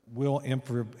We'll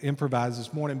improvise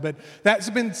this morning. But that's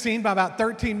been seen by about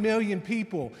 13 million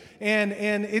people. And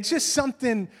it's just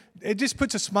something, it just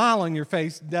puts a smile on your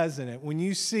face, doesn't it? When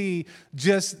you see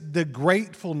just the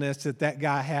gratefulness that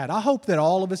guy had. I hope that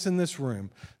all of us in this room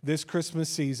this Christmas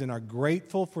season are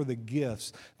grateful for the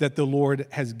gifts that the Lord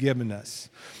has given us.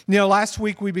 You know, last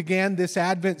week we began this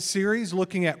Advent series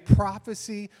looking at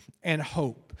prophecy and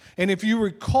hope. And if you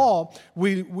recall,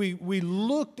 we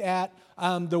looked at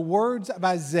the words of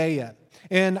Isaiah.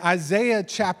 In Isaiah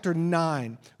chapter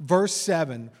 9, verse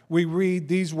 7, we read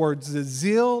these words, "The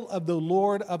zeal of the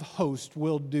Lord of hosts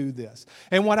will do this."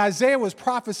 And what Isaiah was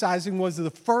prophesying was the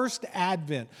first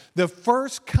advent, the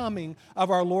first coming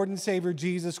of our Lord and Savior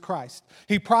Jesus Christ.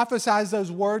 He prophesied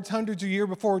those words hundreds of years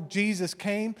before Jesus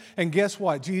came, and guess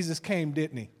what? Jesus came,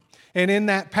 didn't he? And in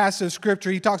that passage of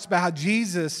Scripture, he talks about how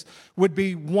Jesus would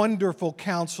be wonderful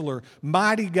counselor,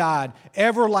 mighty God,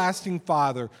 everlasting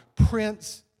Father,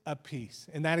 Prince of Peace.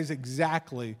 And that is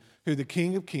exactly who the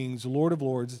King of Kings, Lord of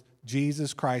Lords,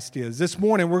 Jesus Christ is. This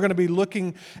morning, we're going to be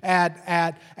looking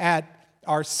at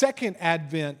our second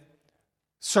Advent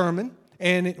sermon,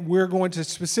 and we're going to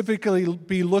specifically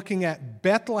be looking at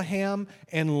Bethlehem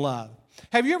and love.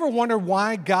 Have you ever wondered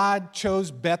why God chose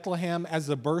Bethlehem as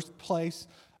the birthplace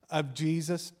of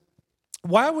Jesus?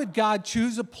 Why would God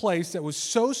choose a place that was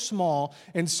so small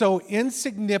and so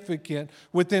insignificant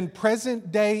within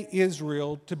present-day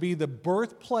Israel to be the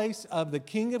birthplace of the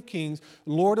King of Kings,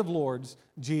 Lord of Lords,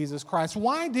 Jesus Christ?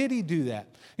 Why did he do that?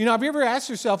 You know, have you ever asked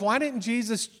yourself, why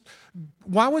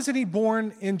wasn't he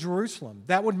born in Jerusalem?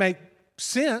 That would make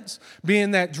sense,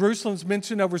 being that Jerusalem's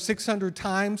mentioned over 600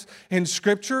 times in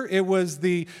Scripture. It was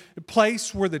the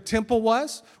place where the temple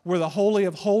was, where the Holy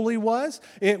of Holies was.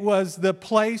 It was the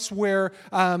place where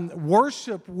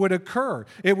worship would occur.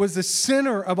 It was the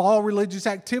center of all religious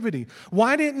activity.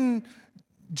 Why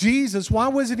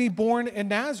wasn't he born in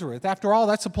Nazareth? After all,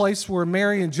 that's a place where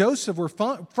Mary and Joseph were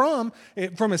from.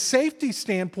 From a safety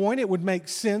standpoint, it would make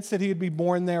sense that he would be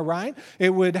born there, right?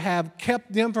 It would have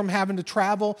kept them from having to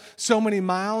travel so many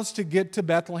miles to get to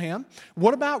Bethlehem.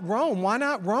 What about Rome? Why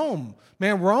not Rome?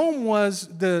 Man, Rome was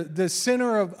the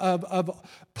center of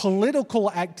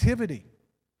political activity.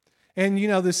 And, you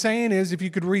know, the saying is, if you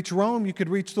could reach Rome, you could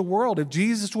reach the world. If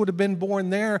Jesus would have been born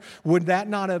there, would that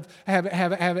not have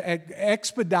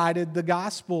expedited the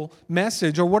gospel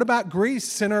message? Or what about Greece,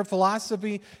 center of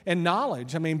philosophy and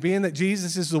knowledge? I mean, being that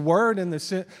Jesus is the Word and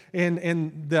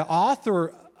the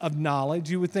author of knowledge,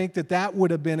 you would think that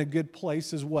would have been a good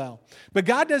place as well. But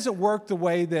God doesn't work the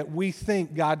way that we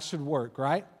think God should work,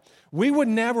 right? We would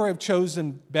never have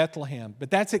chosen Bethlehem,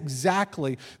 but that's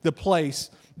exactly the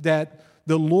place that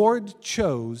the Lord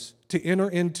chose to enter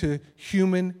into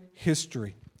human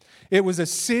history. It was a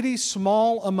city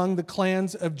small among the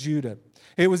clans of Judah.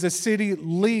 It was a city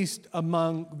least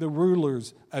among the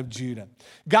rulers of Judah.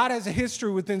 God has a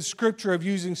history within Scripture of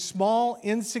using small,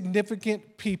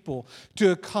 insignificant people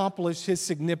to accomplish his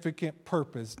significant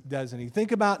purpose, doesn't he?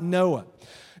 Think about Noah.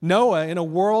 Noah, in a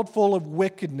world full of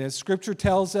wickedness, Scripture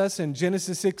tells us in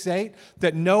Genesis 6:8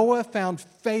 that Noah found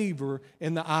favor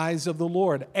in the eyes of the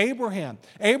Lord. Abraham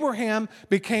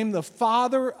became the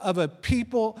father of a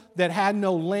people that had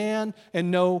no land and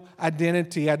no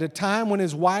identity. At a time when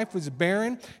his wife was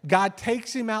barren, God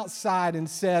takes him outside and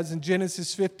says in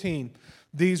Genesis 15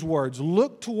 these words,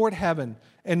 "Look toward heaven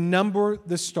and number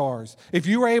the stars. If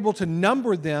you are able to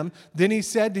number them," then he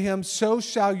said to him, "so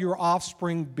shall your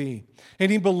offspring be."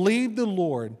 And he believed the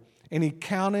Lord, and he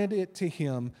counted it to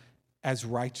him as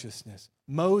righteousness.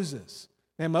 Moses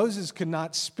could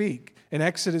not speak. In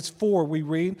Exodus 4, we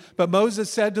read, "But Moses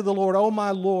said to the Lord, 'O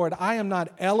my Lord, I am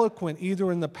not eloquent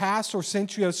either in the past or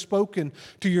since you have spoken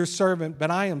to your servant, but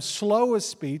I am slow of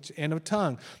speech and of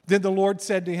tongue.' Then the Lord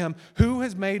said to him, 'Who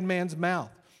has made man's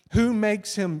mouth? Who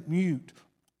makes him mute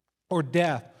or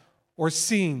deaf or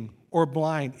seeing or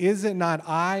blind? Is it not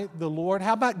I, the Lord?'"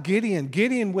 How about Gideon?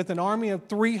 Gideon with an army of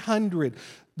 300.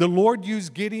 The Lord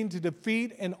used Gideon to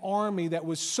defeat an army that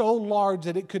was so large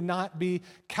that it could not be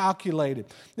calculated.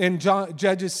 In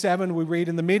Judges 7, we read,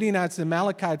 "And the Midianites and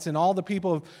Amalekites and all the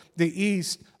people of the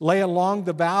east lay along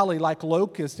the valley like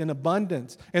locusts in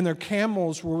abundance, and their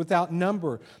camels were without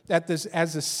number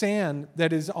as the sand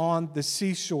that is on the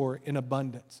seashore in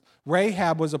abundance."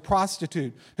 Rahab was a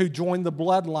prostitute who joined the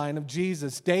bloodline of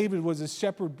Jesus. David was a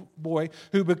shepherd boy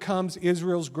who becomes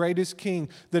Israel's greatest king.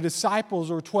 The disciples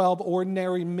were 12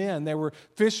 ordinary men. They were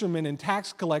fishermen and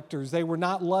tax collectors. They were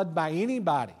not loved by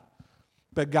anybody,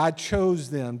 but God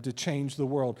chose them to change the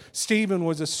world. Stephen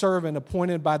was a servant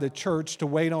appointed by the church to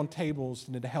wait on tables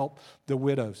and to help the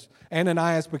widows.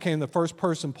 Ananias became the first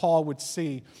person Paul would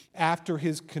see after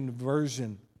his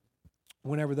conversion.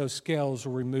 whenever those scales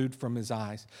were removed from his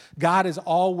eyes. God has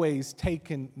always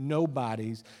taken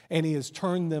nobodies and he has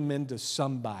turned them into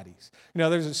somebodies. You know,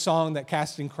 there's a song that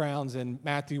Casting Crowns and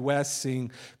Matthew West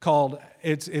sing called,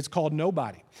 it's called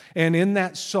Nobody. And in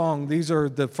that song, these are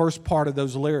the first part of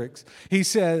those lyrics. It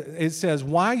says,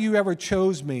 why you ever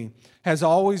chose me has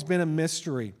always been a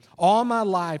mystery. All my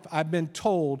life I've been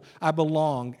told I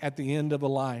belong at the end of a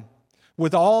line.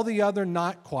 With all the other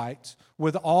not quites,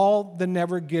 with all the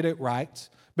never get it rights,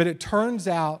 but it turns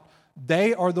out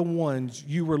they are the ones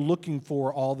you were looking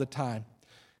for all the time.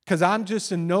 Because I'm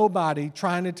just a nobody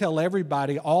trying to tell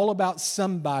everybody all about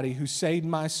somebody who saved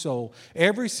my soul.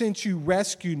 Ever since you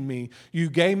rescued me, you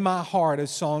gave my heart a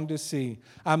song to see.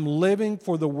 I'm living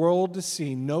for the world to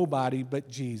see nobody but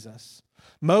Jesus.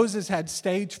 Moses had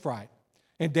stage fright,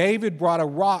 and David brought a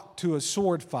rock to a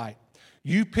sword fight.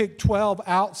 You picked 12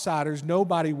 outsiders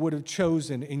nobody would have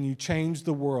chosen, and you changed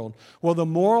the world. Well, the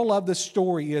moral of the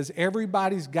story is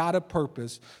everybody's got a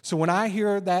purpose. So when I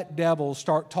hear that devil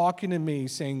start talking to me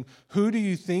saying, who do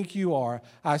you think you are?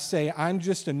 I say, I'm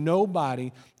just a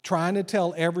nobody trying to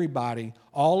tell everybody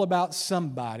all about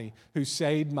somebody who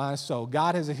saved my soul.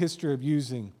 God has a history of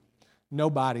using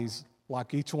nobodies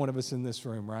like each one of us in this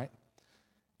room, right?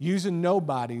 Using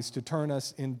nobodies to turn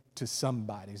us into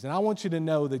somebodies. And I want you to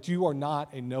know that you are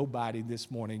not a nobody this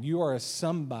morning. You are a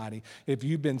somebody if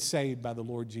you've been saved by the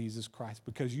Lord Jesus Christ,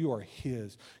 because you are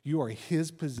His. You are His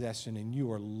possession and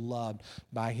you are loved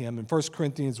by Him. In 1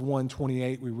 Corinthians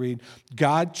 1:28 we read,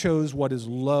 God chose what is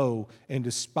low and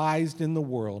despised in the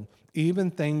world,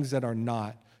 even things that are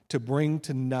not, to bring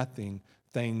to nothing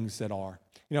things that are.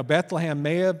 You know, Bethlehem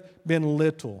may have been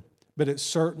little, but it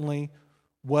certainly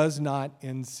was not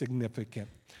insignificant.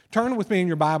 Turn with me in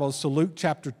your Bibles to Luke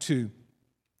chapter 2.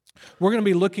 We're going to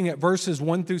be looking at verses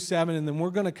 1 through 7, and then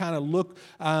we're going to kind of look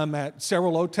at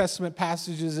several Old Testament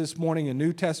passages this morning and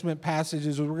New Testament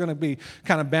passages. We're going to be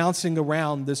kind of bouncing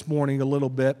around this morning a little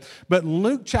bit. But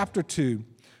Luke chapter 2,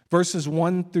 verses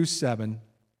 1 through 7,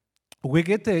 we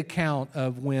get the account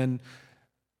of when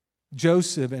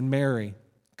Joseph and Mary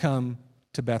come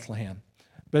to Bethlehem.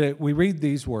 But we read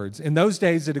these words. In those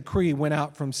days, a decree went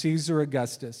out from Caesar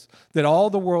Augustus that all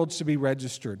the world should be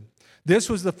registered. This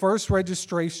was the first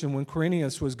registration when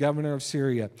Quirinius was governor of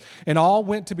Syria. And all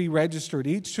went to be registered,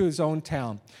 each to his own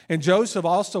town. And Joseph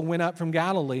also went up from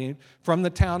Galilee, from the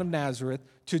town of Nazareth,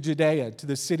 to Judea, to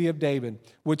the city of David,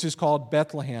 which is called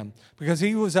Bethlehem, because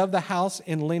he was of the house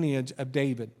and lineage of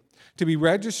David, to be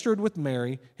registered with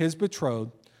Mary, his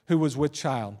betrothed, who was with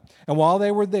child. And while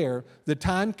they were there, the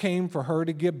time came for her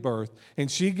to give birth, and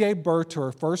she gave birth to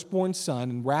her firstborn son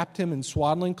and wrapped him in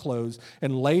swaddling clothes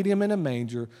and laid him in a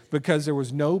manger because there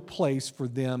was no place for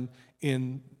them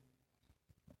in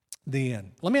the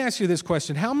inn. Let me ask you this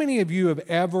question. How many of you have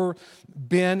ever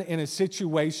been in a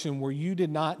situation where you did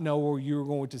not know where you were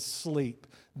going to sleep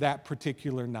that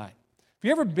particular night? Have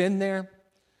you ever been there?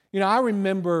 You know, I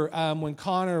remember when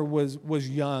Connor was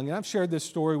young, and I've shared this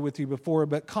story with you before,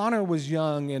 but Connor was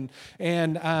young,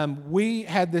 and we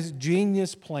had this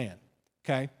genius plan,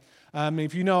 okay?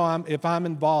 If you know, if I'm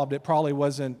involved, it probably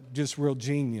wasn't just real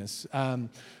genius.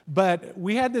 But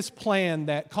we had this plan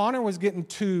that Connor was getting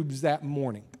tubes that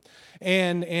morning.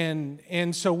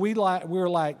 And so we were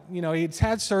like, you know, he's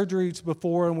had surgeries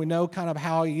before, and we know kind of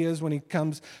how he is when he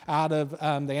comes out of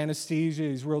the anesthesia.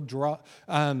 He's real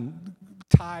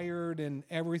tired and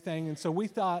everything. And so we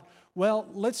thought, well,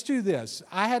 let's do this.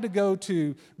 I had to go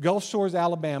to Gulf Shores,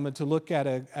 Alabama to look at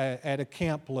a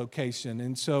camp location.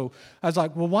 And so I was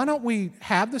like, well, why don't we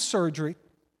have the surgery,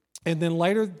 and then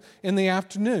later in the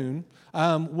afternoon,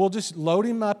 we'll just load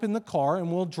him up in the car and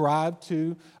we'll drive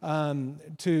to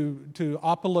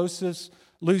Opelousas,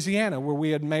 Louisiana, where we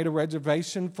had made a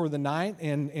reservation for the night,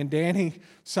 and Danny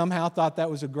somehow thought that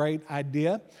was a great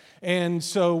idea. And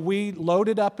so we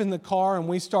loaded up in the car and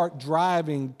we start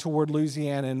driving toward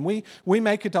Louisiana. And we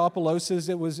make it to Opelousas.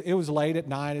 It was late at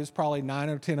night. It was probably 9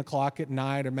 or 10 o'clock at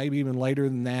night, or maybe even later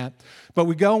than that. But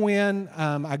we go in.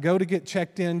 I go to get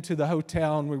checked into the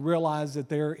hotel, and we realize that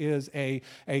there is a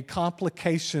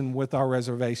complication with our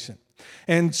reservation.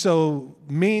 And so,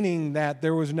 meaning that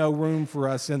there was no room for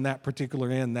us in that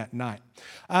particular inn that night.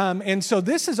 And so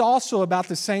this is also about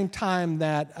the same time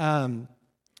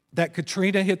that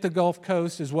Katrina hit the Gulf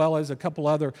Coast, as well as a couple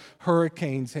other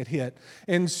hurricanes had hit.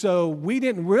 And so we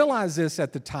didn't realize this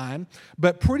at the time,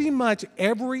 but pretty much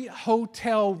every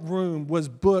hotel room was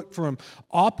booked from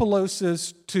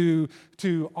Opelousas to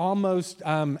almost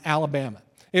Alabama.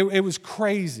 It was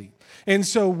crazy. And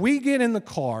so we get in the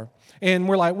car, and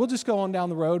we're like, we'll just go on down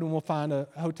the road and we'll find a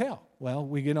hotel. Well,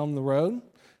 we get on the road.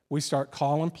 We start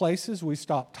calling places. We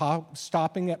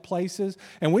stopping at places.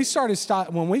 And we started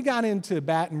when we got into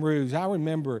Baton Rouge, I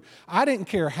remember I didn't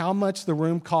care how much the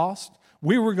room cost.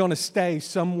 We were going to stay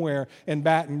somewhere in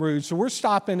Baton Rouge. So we're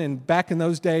stopping, and back in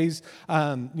those days,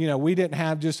 we didn't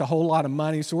have just a whole lot of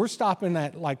money. So we're stopping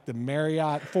at like the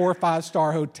Marriott 4 or 5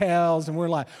 star hotels, and we're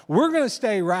like, we're going to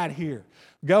stay right here.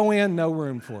 Go in, no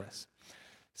room for us.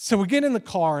 So we get in the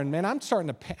car, and man, I'm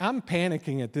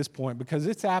panicking at this point because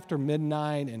it's after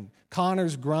midnight, and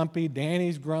Connor's grumpy,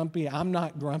 Danny's grumpy. I'm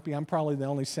not grumpy. I'm probably the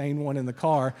only sane one in the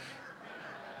car.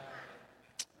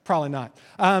 Probably not.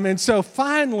 And so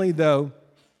finally, though,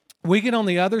 we get on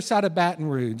the other side of Baton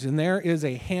Rouge, and there is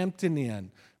a Hampton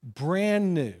Inn,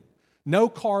 brand new. No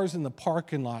cars in the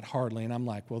parking lot hardly. And I'm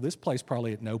like, well, this place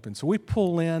probably isn't open. So we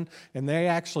pull in, and they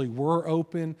actually were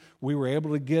open. We were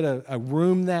able to get a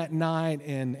room that night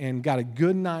and got a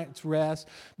good night's rest.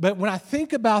 But when I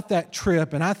think about that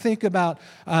trip, and I think about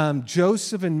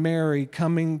Joseph and Mary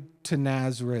coming to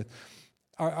Nazareth,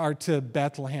 or to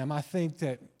Bethlehem, I think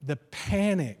that the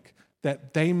panic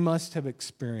that they must have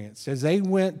experienced as they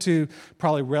went to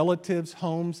probably relatives'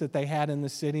 homes that they had in the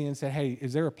city and said, hey,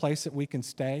 is there a place that we can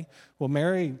stay? Well,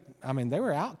 Mary, they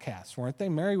were outcasts, weren't they?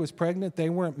 Mary was pregnant. They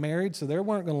weren't married, so they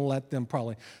weren't going to let them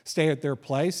probably stay at their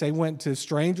place. They went to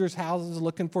strangers' houses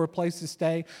looking for a place to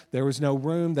stay. There was no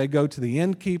room. They go to the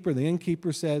innkeeper. The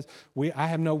innkeeper says, I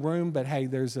have no room, but hey,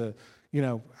 there's I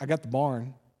got the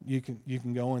barn. You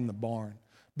can go in the barn.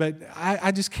 But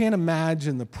I just can't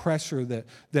imagine the pressure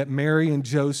that Mary and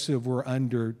Joseph were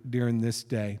under during this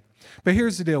day. But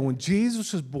here's the deal. When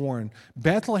Jesus was born,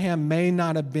 Bethlehem may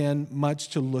not have been much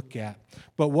to look at.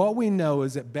 But what we know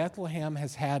is that Bethlehem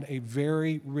has had a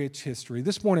very rich history.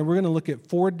 This morning, we're going to look at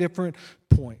 4 different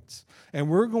points. And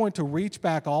we're going to reach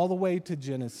back all the way to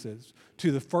Genesis,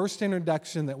 to the first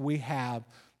introduction that we have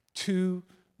to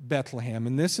Bethlehem.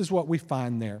 And this is what we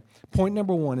find there. Point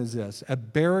number 1 is this: a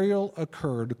burial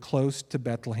occurred close to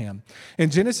Bethlehem.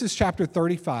 In Genesis chapter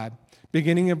 35,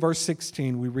 beginning in verse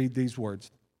 16, we read these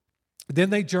words. Then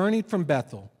they journeyed from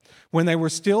Bethel. When they were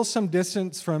still some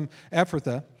distance from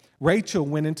Ephrathah, Rachel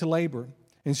went into labor,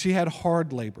 and she had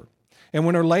hard labor. And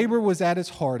when her labor was at its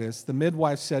hardest, the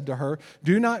midwife said to her,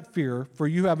 do not fear, for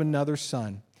you have another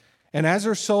son. And as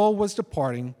her soul was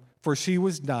departing, for she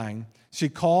was dying, she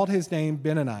called his name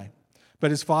Benoni,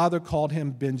 but his father called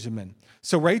him Benjamin.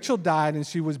 So Rachel died, and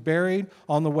she was buried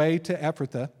on the way to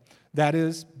Ephrathah, that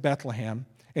is Bethlehem.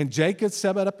 And Jacob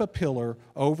set up a pillar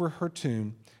over her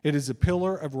tomb. It is a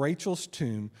pillar of Rachel's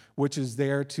tomb, which is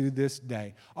there to this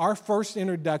day. Our first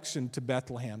introduction to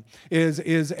Bethlehem is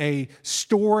a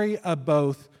story of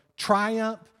both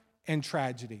triumph and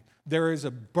tragedy. There is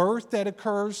a birth that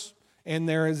occurs, and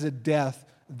there is a death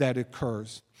that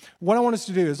occurs. What I want us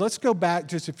to do is let's go back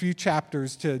just a few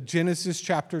chapters to Genesis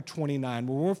chapter 29,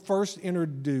 where we're first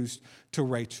introduced to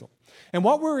Rachel. And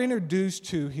what we're introduced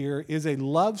to here is a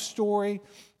love story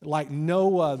like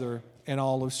no other in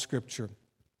all of Scripture.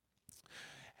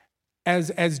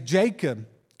 As Jacob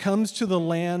comes to the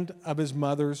land of his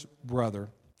mother's brother,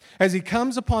 as he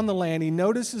comes upon the land, he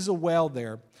notices a well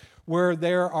there where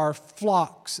there are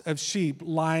flocks of sheep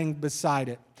lying beside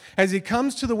it. As he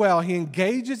comes to the well, he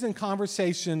engages in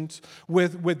conversations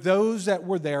with those that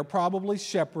were there, probably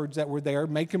shepherds that were there,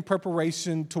 making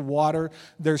preparation to water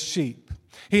their sheep.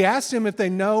 He asks them if they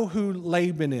know who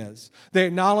Laban is. They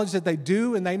acknowledge that they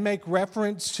do, and they make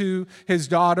reference to his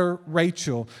daughter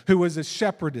Rachel, who was a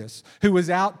shepherdess, who was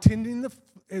out tending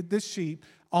the sheep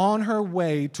on her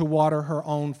way to water her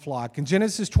own flock. In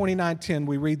Genesis 29:10,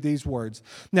 we read these words.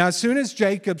 Now, as soon as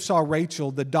Jacob saw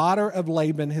Rachel, the daughter of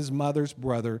Laban, his mother's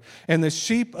brother, and the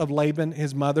sheep of Laban,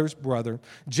 his mother's brother,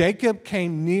 Jacob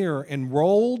came near and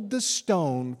rolled the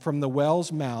stone from the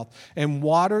well's mouth and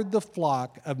watered the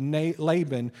flock of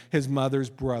Laban, his mother's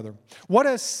brother. What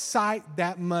a sight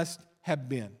that must have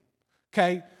been.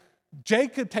 Okay,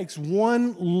 Jacob takes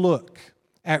one look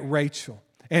at Rachel,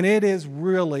 and it is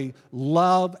really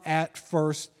love at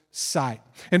first sight.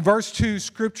 In verse 2,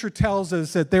 Scripture tells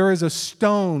us that there is a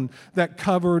stone that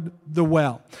covered the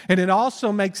well. And it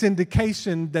also makes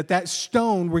indication that that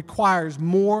stone requires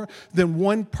more than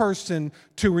one person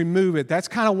to remove it. That's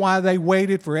kind of why they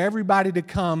waited for everybody to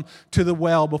come to the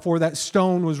well before that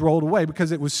stone was rolled away,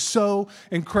 because it was so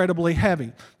incredibly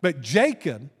heavy. But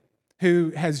Jacob,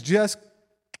 who has just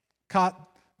caught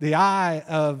the eye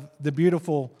of the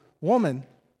beautiful woman,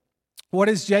 what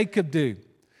does Jacob do?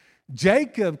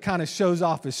 Jacob kind of shows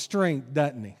off his strength,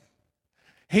 doesn't he?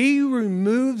 He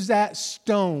removes that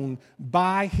stone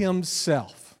by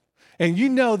himself. And you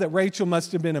know that Rachel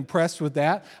must have been impressed with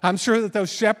that. I'm sure that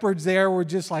those shepherds there were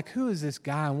just like, who is this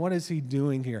guy and what is he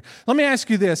doing here? Let me ask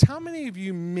you this. How many of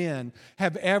you men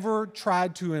have ever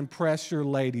tried to impress your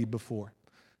lady before?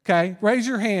 Okay, raise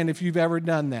your hand if you've ever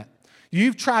done that.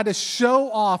 You've tried to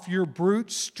show off your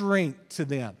brute strength to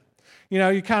them. You know,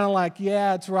 you're kind of like,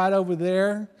 yeah, it's right over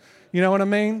there. You know what I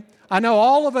mean? I know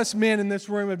all of us men in this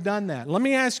room have done that. Let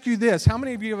me ask you this. How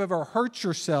many of you have ever hurt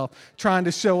yourself trying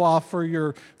to show off for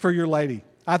your lady?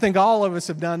 I think all of us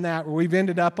have done that, where we've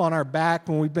ended up on our back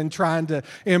when we've been trying to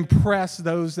impress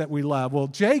those that we love. Well,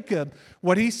 Jacob,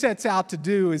 what he sets out to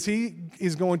do is he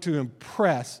is going to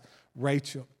impress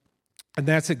Rachel. And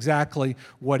that's exactly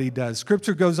what he does.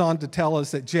 Scripture goes on to tell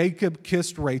us that Jacob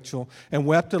kissed Rachel and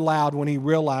wept aloud when he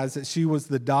realized that she was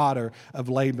the daughter of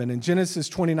Laban. In Genesis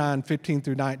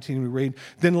 29:15-19, we read,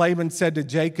 Then Laban said to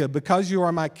Jacob, Because you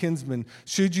are my kinsman,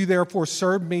 should you therefore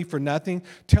serve me for nothing?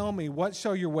 Tell me, what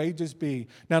shall your wages be?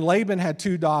 Now Laban had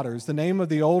 2 daughters. The name of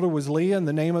the older was Leah, and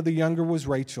the name of the younger was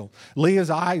Rachel. Leah's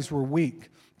eyes were weak,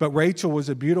 but Rachel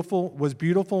was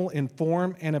beautiful in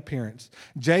form and appearance.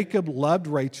 Jacob loved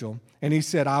Rachel, and he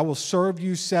said, I will serve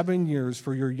you 7 years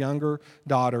for your younger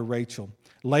daughter, Rachel.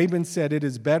 Laban said, It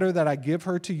is better that I give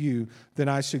her to you than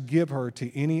I should give her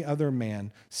to any other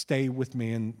man. Stay with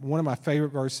me. And one of my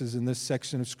favorite verses in this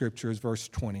section of Scripture is verse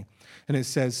 20. And it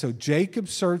says, So Jacob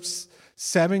served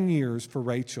 7 years for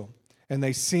Rachel, and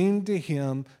they seemed to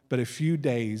him but a few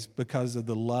days because of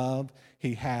the love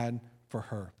he had for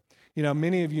her. You know,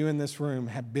 many of you in this room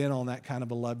have been on that kind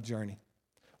of a love journey,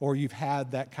 or you've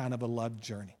had that kind of a love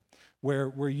journey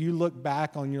where you look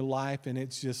back on your life and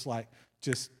it's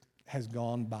just has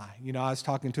gone by. You know, I was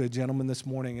talking to a gentleman this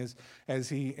morning as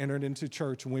he entered into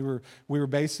church, and we were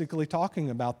basically talking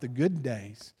about the good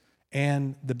days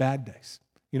and the bad days.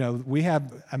 You know, we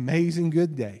have amazing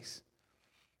good days,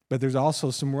 but there's also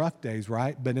some rough days,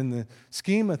 right? But in the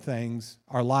scheme of things,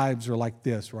 our lives are like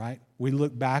this, right? We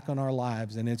look back on our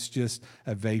lives and it's just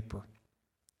a vapor.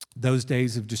 Those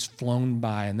days have just flown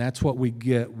by, and that's what we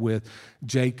get with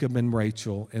Jacob and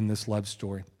Rachel in this love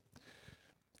story.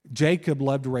 Jacob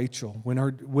loved Rachel. When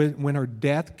her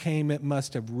death came, it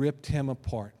must have ripped him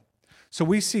apart. So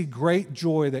we see great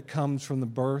joy that comes from the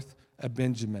birth of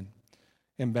Benjamin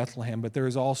in Bethlehem, but there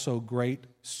is also great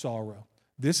sorrow.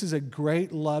 This is a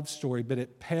great love story, but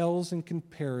it pales in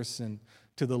comparison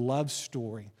to the love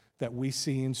story that we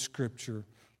see in Scripture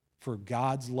for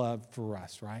God's love for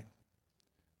us, right?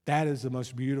 That is the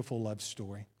most beautiful love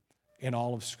story in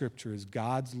all of Scripture, is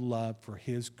God's love for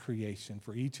His creation,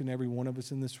 for each and every one of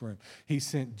us in this room. He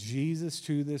sent Jesus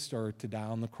to this earth to die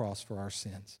on the cross for our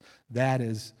sins. That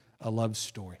is a love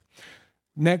story.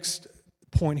 Next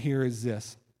point here is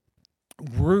this.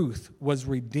 Ruth was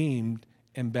redeemed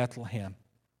in Bethlehem.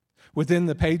 Within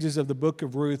the pages of the book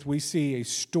of Ruth, we see a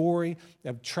story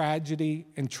of tragedy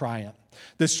and triumph.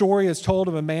 The story is told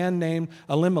of a man named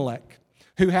Elimelech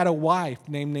who had a wife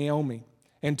named Naomi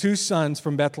and 2 sons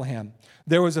from Bethlehem.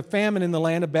 There was a famine in the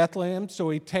land of Bethlehem, so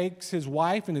he takes his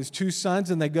wife and his 2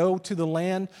 sons, and they go to the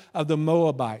land of the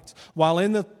Moabites. While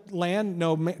in the land,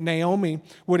 Naomi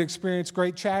would experience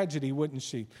great tragedy, wouldn't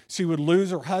she? She would lose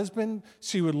her husband.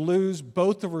 She would lose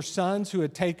both of her sons who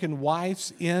had taken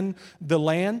wives in the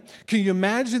land. Can you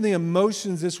imagine the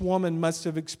emotions this woman must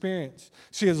have experienced?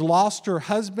 She has lost her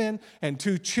husband and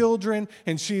 2 children,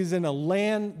 and she is in a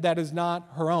land that is not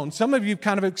her own. Some of you have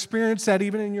kind of experienced that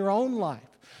even in your own life.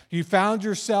 You found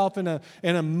yourself in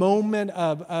a moment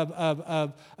of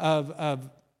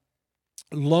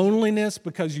loneliness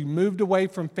because you moved away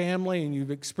from family and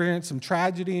you've experienced some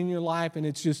tragedy in your life, and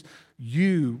it's just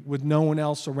you with no one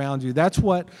else around you. That's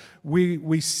what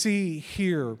we see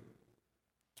here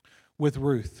with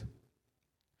Ruth.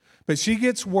 But she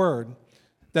gets word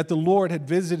that the Lord had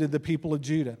visited the people of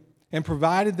Judah and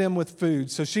provided them with food.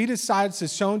 So she decides to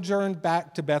sojourn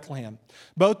back to Bethlehem.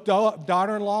 Both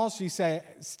daughter-in-laws, she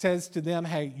says to them,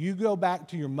 hey, you go back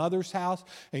to your mother's house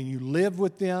and you live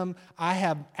with them. I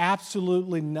have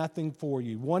absolutely nothing for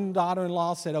you. One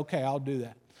daughter-in-law said, okay, I'll do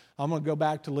that. I'm going to go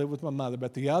back to live with my mother.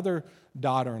 But the other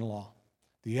daughter-in-law,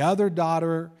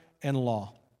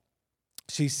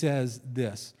 she says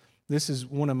this. This is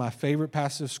one of my favorite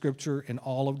passages of Scripture in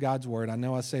all of God's Word. I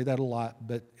know I say that a lot,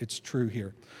 but it's true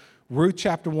here. Ruth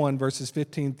chapter 1, verses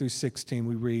 15 through 16,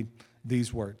 we read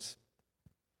these words.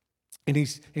 And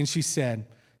she said,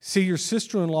 see, your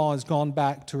sister-in-law has gone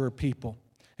back to her people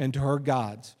and to her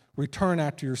gods. Return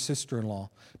after your sister-in-law.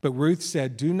 But Ruth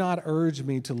said, do not urge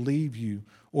me to leave you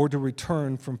or to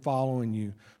return from following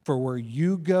you. For where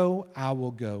you go, I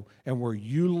will go, and where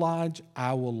you lodge,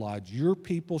 I will lodge. Your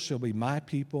people shall be my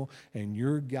people, and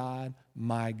your God,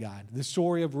 my God. The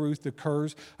story of Ruth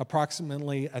occurs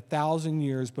approximately 1,000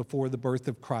 years before the birth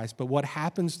of Christ. But what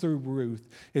happens through Ruth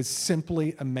is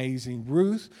simply amazing.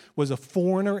 Ruth was a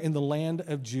foreigner in the land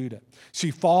of Judah. She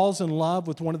falls in love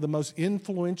with one of the most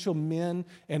influential men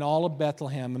in all of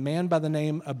Bethlehem, a man by the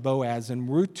name of Boaz. In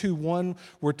Ruth 2:1,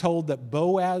 we're told that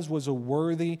Boaz was a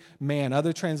worthy man.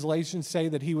 Other translations say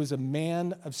that he was a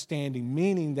man of standing,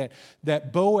 meaning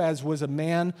that Boaz was a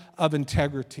man of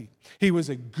integrity. He was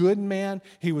a good man.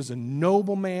 He was a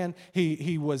noble man.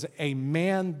 He was a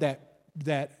man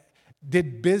that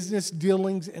did business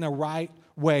dealings in a right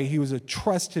way. He was a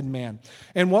trusted man.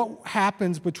 And what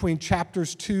happens between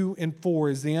chapters 2 and 4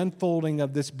 is the unfolding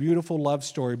of this beautiful love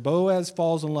story. Boaz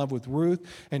falls in love with Ruth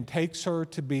and takes her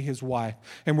to be his wife.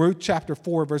 In Ruth chapter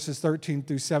 4, verses 13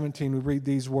 through 17, we read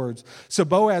these words. So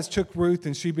Boaz took Ruth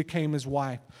and she became his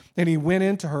wife. And he went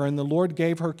into her, and the Lord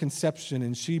gave her conception,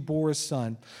 and she bore a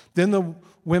son. Then the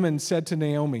women said to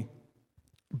Naomi,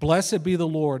 Blessed be the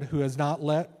Lord who has not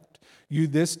left you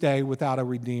this day without a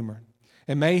redeemer.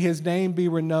 And may his name be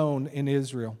renowned in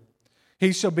Israel.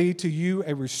 He shall be to you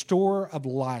a restorer of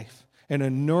life and a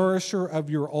nourisher of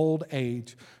your old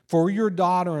age. For your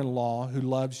daughter-in-law who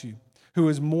loves you, who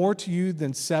is more to you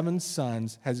than 7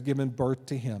 sons, has given birth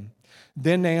to him.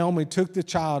 Then Naomi took the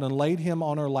child and laid him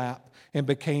on her lap and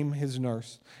became his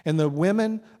nurse. And the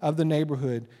women of the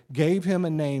neighborhood gave him a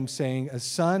name, saying, A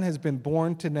son has been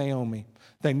born to Naomi.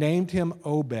 They named him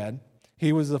Obed.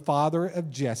 He was the father of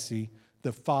Jesse,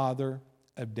 the father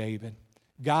of David.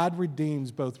 God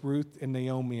redeems both Ruth and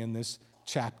Naomi in this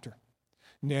chapter.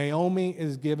 Naomi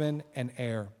is given an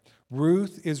heir.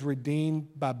 Ruth is redeemed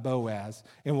by Boaz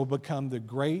and will become the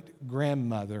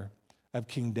great-grandmother of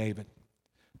King David.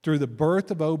 Through the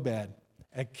birth of Obed,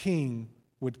 a king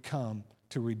would come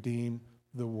to redeem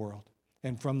the world.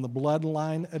 And from the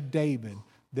bloodline of David,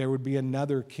 there would be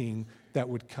another king that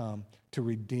would come to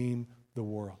redeem the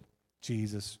world,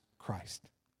 Jesus Christ.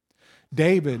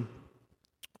 David,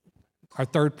 our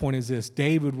third point is this: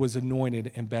 David was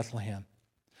anointed in Bethlehem.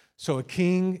 So a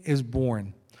king is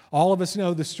born. All of us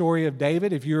know the story of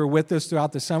David. If you were with us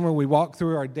throughout the summer, we walked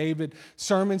through our David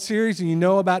sermon series, and you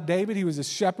know about David. He was a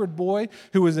shepherd boy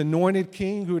who was anointed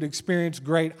king, who had experienced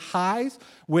great highs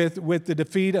with the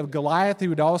defeat of Goliath. He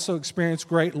would also experience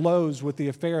great lows with the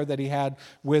affair that he had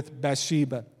with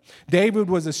Bathsheba. David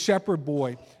was a shepherd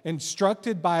boy,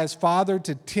 instructed by his father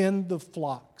to tend the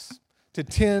flocks, to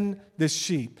tend the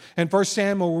sheep. In 1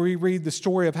 Samuel, we read the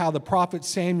story of how the prophet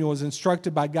Samuel was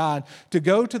instructed by God to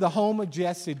go to the home of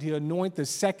Jesse to anoint the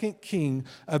second king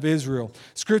of Israel.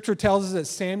 Scripture tells us that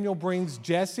Samuel brings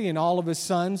Jesse and all of his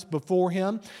sons before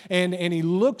him, and he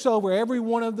looks over every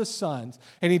one of the sons,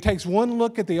 and he takes one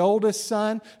look at the oldest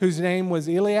son, whose name was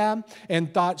Eliab,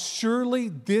 and thought, surely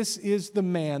this is the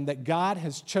man that God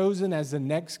has chosen as the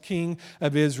next king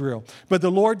of Israel. But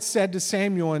the Lord said to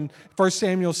Samuel in 1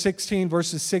 Samuel 16,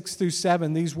 verses 6 through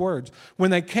 7, these words.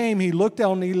 When they came, he looked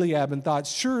on Eliab and thought,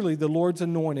 surely the Lord's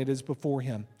anointed is before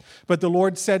him. But the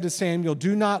Lord said to Samuel,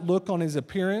 do not look on his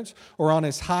appearance or on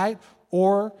his height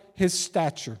or his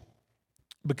stature,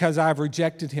 because I have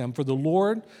rejected him. For the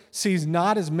Lord sees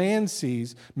not as man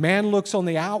sees. Man looks on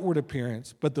the outward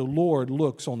appearance, but the Lord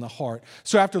looks on the heart.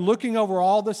 So after looking over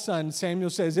all the sons, Samuel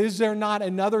says, is there not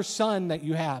another son that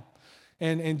you have?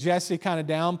 And Jesse kind of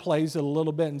downplays it a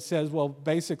little bit and says, well,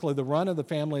 basically the run of the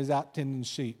family is out tending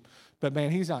sheep. But man,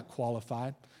 he's not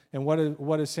qualified. And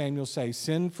what does Samuel say?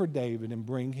 Send for David and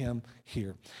bring him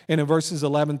here. And in verses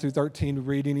 11 through 13, we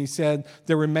read, and he said,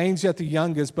 there remains yet the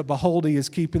youngest, but behold, he is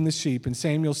keeping the sheep. And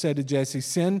Samuel said to Jesse,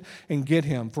 send and get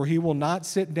him, for he will not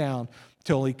sit down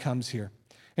till he comes here.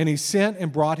 And he sent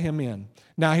and brought him in.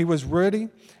 Now he was ruddy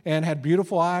and had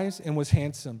beautiful eyes and was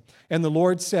handsome. And the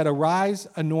Lord said, arise,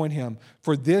 anoint him,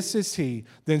 for this is he.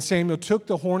 Then Samuel took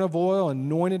the horn of oil and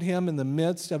anointed him in the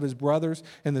midst of his brothers.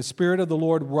 And the Spirit of the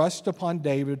Lord rushed upon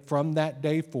David from that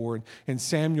day forward. And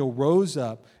Samuel rose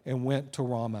up and went to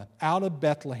Ramah. Out of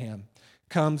Bethlehem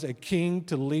comes a king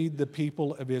to lead the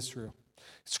people of Israel.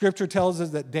 Scripture tells us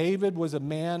that David was a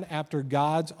man after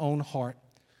God's own heart.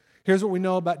 Here's what we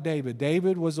know about David.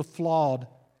 David was a flawed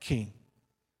king.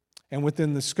 And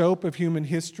within the scope of human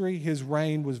history, his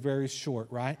reign was very short,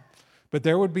 right? But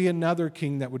there would be another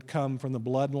king that would come from the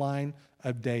bloodline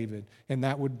of David, and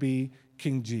that would be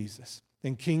King Jesus.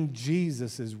 And King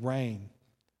Jesus' reign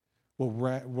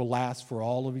will last for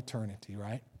all of eternity,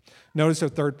 right? Notice our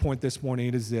third point this morning,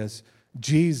 it is this: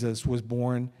 Jesus was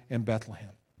born in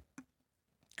Bethlehem.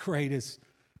 Greatest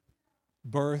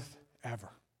birth ever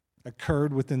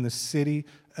occurred within the city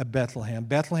of Bethlehem.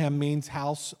 Bethlehem means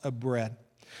house of bread.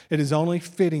 It is only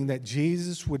fitting that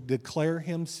Jesus would declare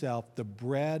himself the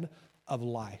bread of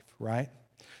life, right?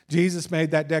 Jesus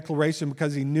made that declaration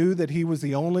because he knew that he was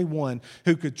the only one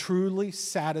who could truly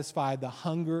satisfy the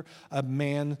hunger of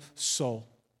man's soul.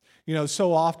 You know,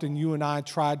 so often you and I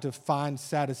try to find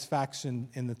satisfaction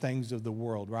in the things of the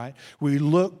world, right? We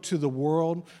look to the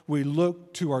world, we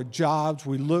look to our jobs,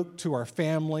 we look to our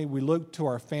family, we look to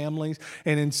our families,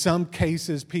 and in some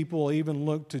cases, people even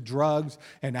look to drugs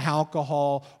and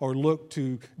alcohol or look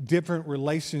to different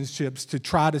relationships to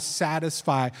try to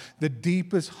satisfy the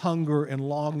deepest hunger and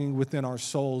longing within our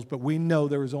souls. But we know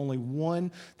there is only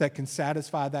one that can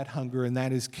satisfy that hunger, and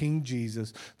that is King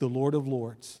Jesus, the Lord of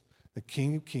Lords, the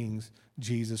King of Kings,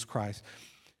 Jesus Christ.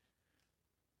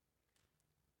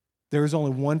 There is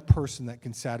only one person that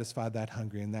can satisfy that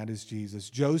hunger, and that is Jesus.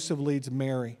 Joseph leads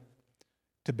Mary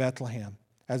to Bethlehem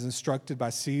as instructed by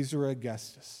Caesar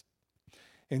Augustus.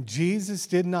 And Jesus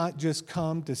did not just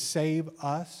come to save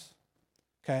us,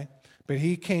 okay, but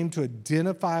he came to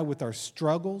identify with our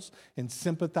struggles and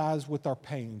sympathize with our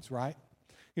pains, right?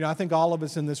 You know, I think all of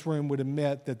us in this room would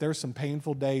admit that there's some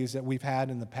painful days that we've had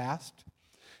in the past.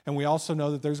 And we also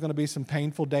know that there's going to be some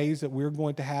painful days that we're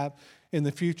going to have in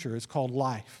the future. It's called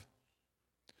life.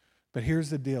 But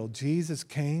here's the deal. Jesus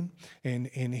came, and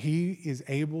he is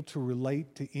able to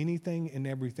relate to anything and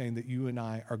everything that you and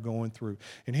I are going through.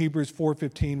 In Hebrews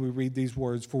 4:15, we read these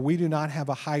words, "For we do not have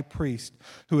a high priest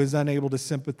who is unable to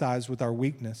sympathize with our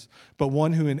weakness, but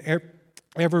one who in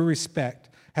every respect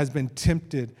has been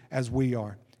tempted as we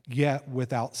are, yet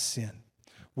without sin."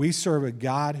 We serve a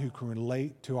God who can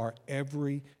relate to our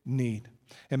every need.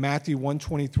 In Matthew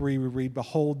 1:23, we read,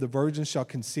 "Behold, the virgin shall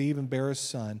conceive and bear a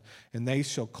son, and they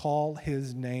shall call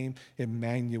his name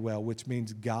Emmanuel," which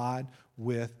means God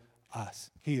with us.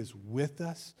 He is with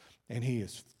us, and he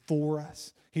is for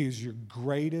us. He is your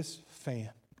greatest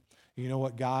fan. You know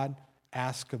what God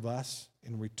asks of us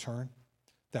in return?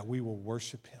 That we will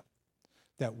worship him,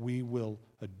 that we will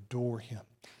adore him,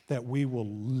 that we will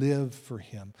live for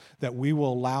him, that we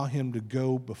will allow him to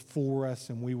go before us,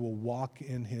 and we will walk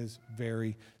in his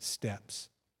very steps.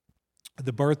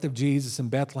 The birth of Jesus in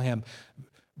Bethlehem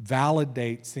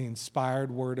validates the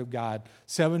inspired word of God.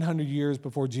 700 years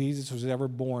before Jesus was ever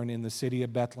born in the city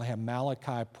of Bethlehem,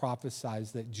 Malachi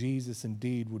prophesies that Jesus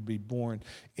indeed would be born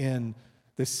in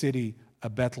the city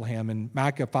of Bethlehem. In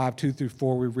Micah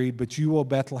 5:2-4, we read, "But you, O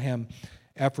Bethlehem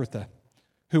Ephrathah,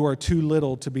 who are too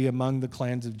little to be among the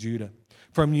clans of Judah.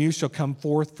 From you shall come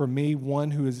forth for me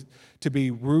one who is to be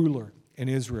ruler in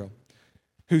Israel,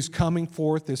 whose coming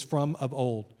forth is from of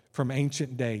old, from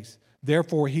ancient days.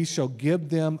 Therefore he shall give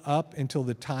them up until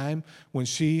the time when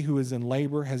she who is in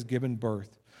labor has given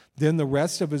birth. Then the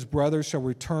rest of his brothers shall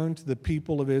return to the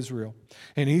people of Israel,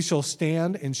 and he shall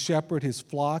stand and shepherd his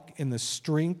flock in the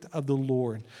strength of the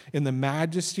Lord, in the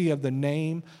majesty of the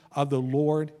name of the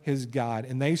Lord his God.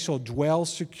 And they shall dwell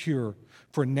secure,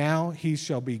 for now he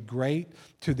shall be great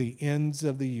to the ends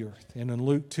of the earth." And in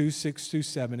Luke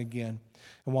 2:6-7 again,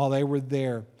 "And while they were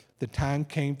there, the time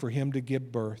came for him to give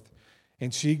birth.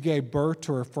 And she gave birth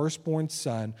to her firstborn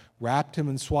son, wrapped him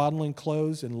in swaddling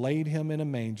clothes, and laid him in a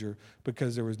manger,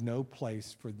 because there was no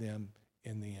place for them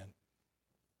in the inn."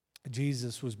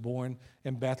 Jesus was born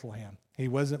in Bethlehem. He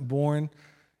wasn't born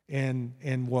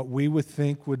in what we would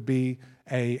think would be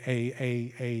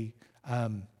a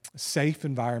safe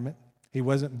environment. He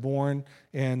wasn't born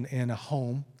in a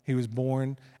home. He was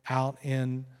born out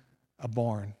in a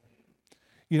barn.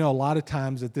 You know, a lot of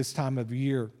times at this time of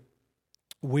year,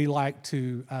 we like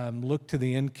to look to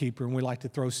the innkeeper, and we like to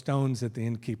throw stones at the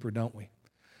innkeeper, don't we?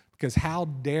 Because how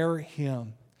dare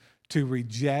him to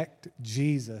reject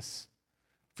Jesus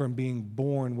from being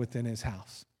born within his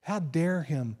house? How dare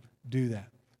him do that?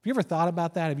 Have you ever thought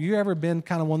about that? Have you ever been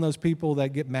kind of one of those people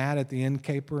that get mad at the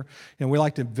innkeeper, and we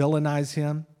like to villainize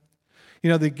him? You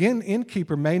know, the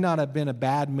innkeeper may not have been a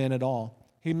bad man at all.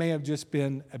 He may have just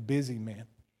been a busy man.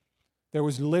 There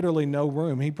was literally no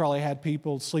room. He probably had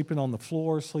people sleeping on the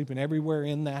floor, sleeping everywhere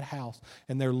in that house,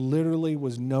 and there literally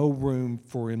was no room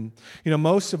for him. You know,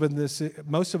 most of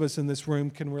us in this room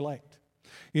can relate.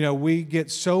 You know, we get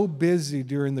so busy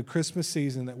during the Christmas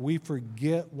season that we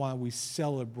forget why we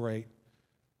celebrate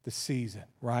the season,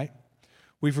 right?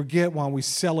 We forget why we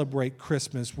celebrate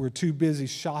Christmas. We're too busy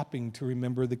shopping to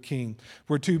remember the King.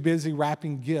 We're too busy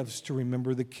wrapping gifts to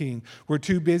remember the King. We're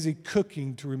too busy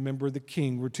cooking to remember the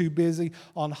King. We're too busy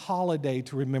on holiday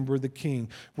to remember the King.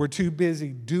 We're too busy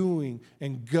doing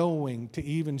and going to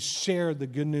even share the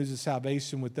good news of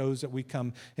salvation with those that we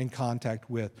come in contact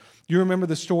with. You remember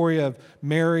the story of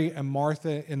Mary and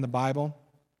Martha in the Bible?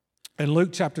 In Luke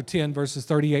chapter 10, verses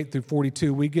 38 through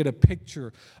 42, we get a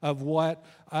picture of what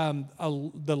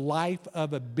the life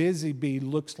of a busy bee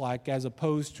looks like as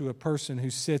opposed to a person who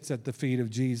sits at the feet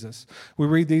of Jesus. We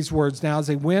read these words, "Now as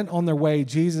they went on their way,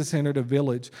 Jesus entered a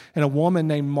village, and a woman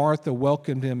named Martha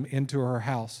welcomed him into her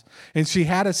house. And she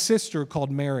had a sister called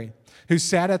Mary, who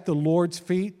sat at the Lord's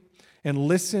feet and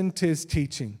listened to his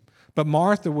teaching. But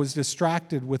Martha was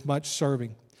distracted with much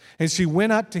serving. And she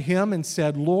went up to him and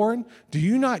said, 'Lord, do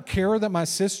you not care that my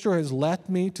sister has left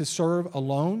me to serve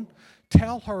alone?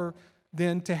 Tell her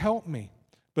then to help me.'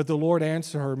 But the Lord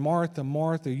answered her, 'Martha,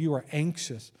 Martha, you are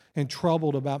anxious and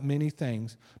troubled about many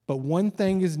things, but one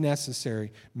thing is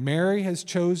necessary. Mary has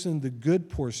chosen the good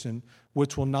portion,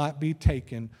 which will not be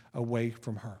taken away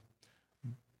from her.'"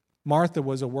 Martha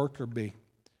was a worker bee.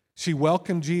 She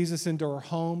welcomed Jesus into her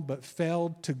home, but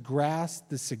failed to grasp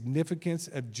the significance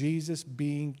of Jesus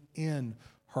being in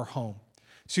her home.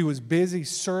 She was busy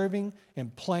serving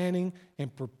and planning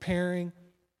and preparing.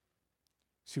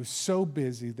 She was so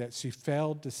busy that she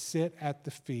failed to sit at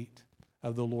the feet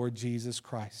of the Lord Jesus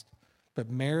Christ. But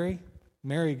Mary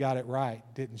got it right,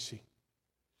 didn't she?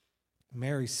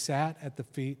 Mary sat at the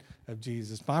feet of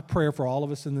Jesus. My prayer for all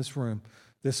of us in this room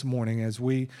this morning as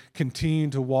we continue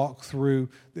to walk through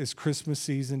this Christmas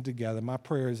season together, my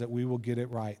prayer is that we will get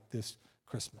it right this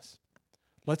Christmas.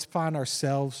 Let's find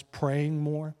ourselves praying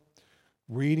more,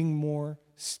 reading more,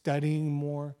 studying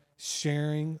more,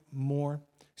 sharing more,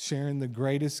 sharing the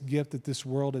greatest gift that this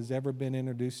world has ever been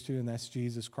introduced to, and that's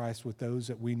Jesus Christ, with those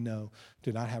that we know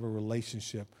do not have a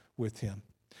relationship with him.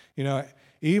 You know,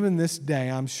 even this day,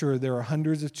 I'm sure there are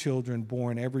hundreds of children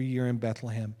born every year in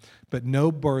Bethlehem, but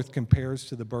no birth compares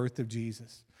to the birth of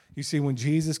Jesus. You see, when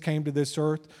Jesus came to this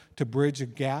earth to bridge a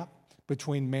gap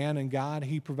between man and God,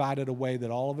 he provided a way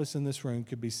that all of us in this room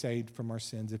could be saved from our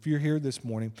sins. If you're here this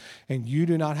morning and you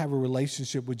do not have a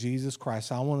relationship with Jesus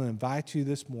Christ, I want to invite you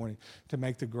this morning to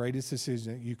make the greatest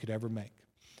decision that you could ever make.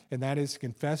 And that is to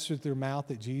confess with your mouth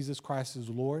that Jesus Christ is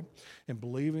Lord and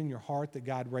believe in your heart that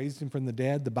God raised him from the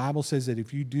dead. The Bible says that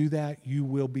if you do that, you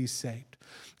will be saved.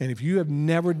 And if you have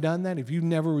never done that, if you've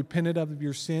never repented of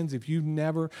your sins, if you've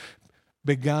never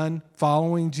begun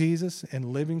following Jesus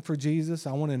and living for Jesus,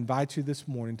 I want to invite you this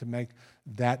morning to make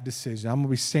that decision. I'm going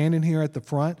to be standing here at the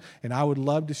front, and I would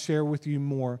love to share with you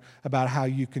more about how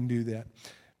you can do that.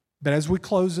 But as we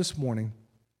close this morning,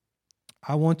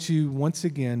 I want you once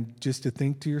again just to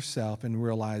think to yourself and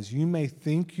realize you may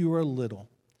think you are little,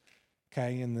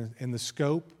 okay, in the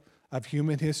scope of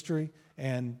human history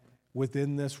and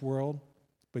within this world,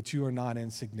 but you are not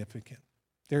insignificant.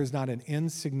 There is not an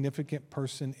insignificant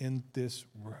person in this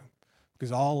room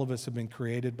because all of us have been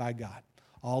created by God.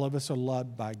 All of us are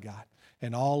loved by God,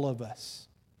 and all of us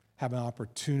have an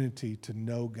opportunity to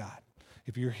know God.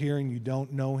 If you're here and you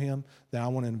don't know him, then I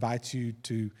want to invite you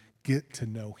to get to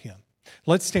know him.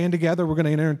 Let's stand together. We're going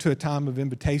to enter into a time of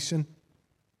invitation,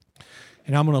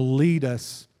 and I'm going to lead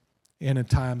us in a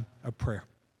time of prayer.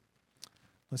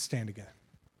 Let's stand together.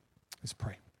 Let's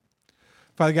pray.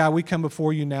 Father God, we come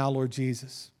before you now, Lord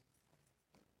Jesus.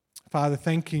 Father,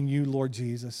 thanking you, Lord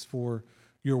Jesus, for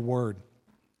your word.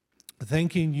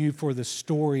 Thanking you for the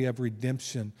story of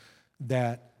redemption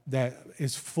that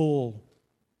is full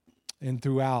and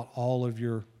throughout all of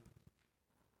your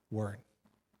word.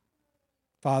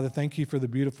 Father, thank you for the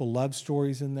beautiful love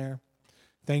stories in there.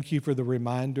 Thank you for the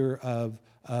reminder of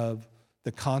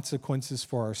the consequences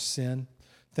for our sin.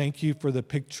 Thank you for the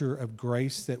picture of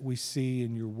grace that we see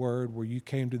in your word, where you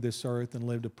came to this earth and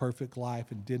lived a perfect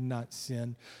life and did not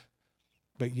sin,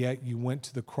 but yet you went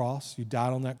to the cross. You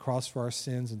died on that cross for our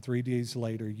sins, and 3 days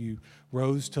later you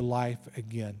rose to life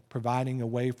again, providing a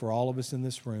way for all of us in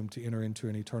this room to enter into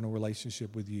an eternal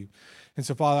relationship with you. And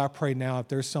so, Father, I pray now if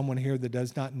there's someone here that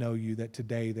does not know you, that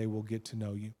today they will get to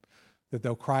know you, that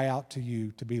they'll cry out to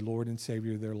you to be Lord and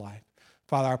Savior of their life.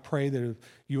 Father, I pray that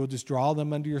you will just draw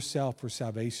them unto yourself for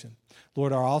salvation.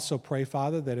 Lord, I also pray,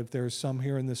 Father, that if there is some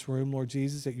here in this room, Lord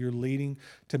Jesus, that you're leading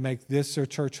to make this their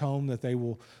church home, that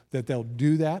they'll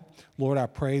do that. Lord, I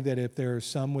pray that if there are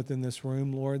some within this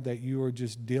room, Lord, that you are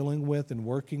just dealing with and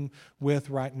working with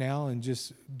right now, and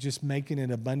just making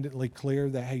it abundantly clear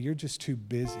that, hey, you're just too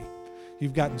busy.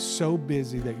 You've gotten so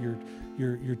busy that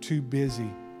you're too busy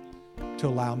to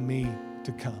allow me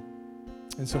to come.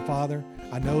 And so, Father,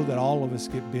 I know that all of us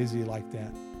get busy like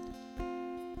that.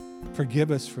 Forgive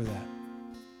us for that.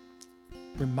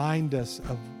 Remind us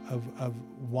of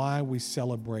why we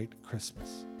celebrate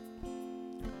Christmas.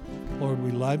 Lord,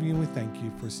 we love you and we thank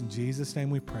you. For it's in Jesus'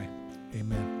 name we pray.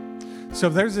 Amen. So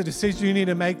if there's a decision you need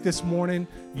to make this morning,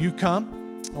 you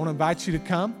come. I want to invite you to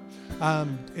come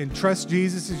and trust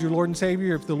Jesus as your Lord and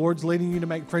Savior. If the Lord's leading you to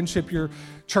make friendship your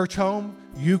church home,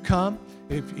 you come.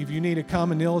 If you need to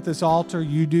come and kneel at this altar,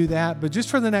 you do that. But just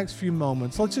for the next few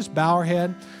moments, let's just bow our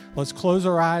head. Let's close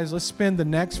our eyes. Let's spend the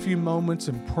next few moments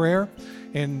in prayer.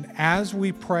 And as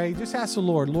we pray, just ask the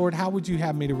Lord, Lord, how would you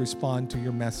have me to respond to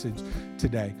your message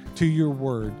today, to your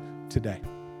word today?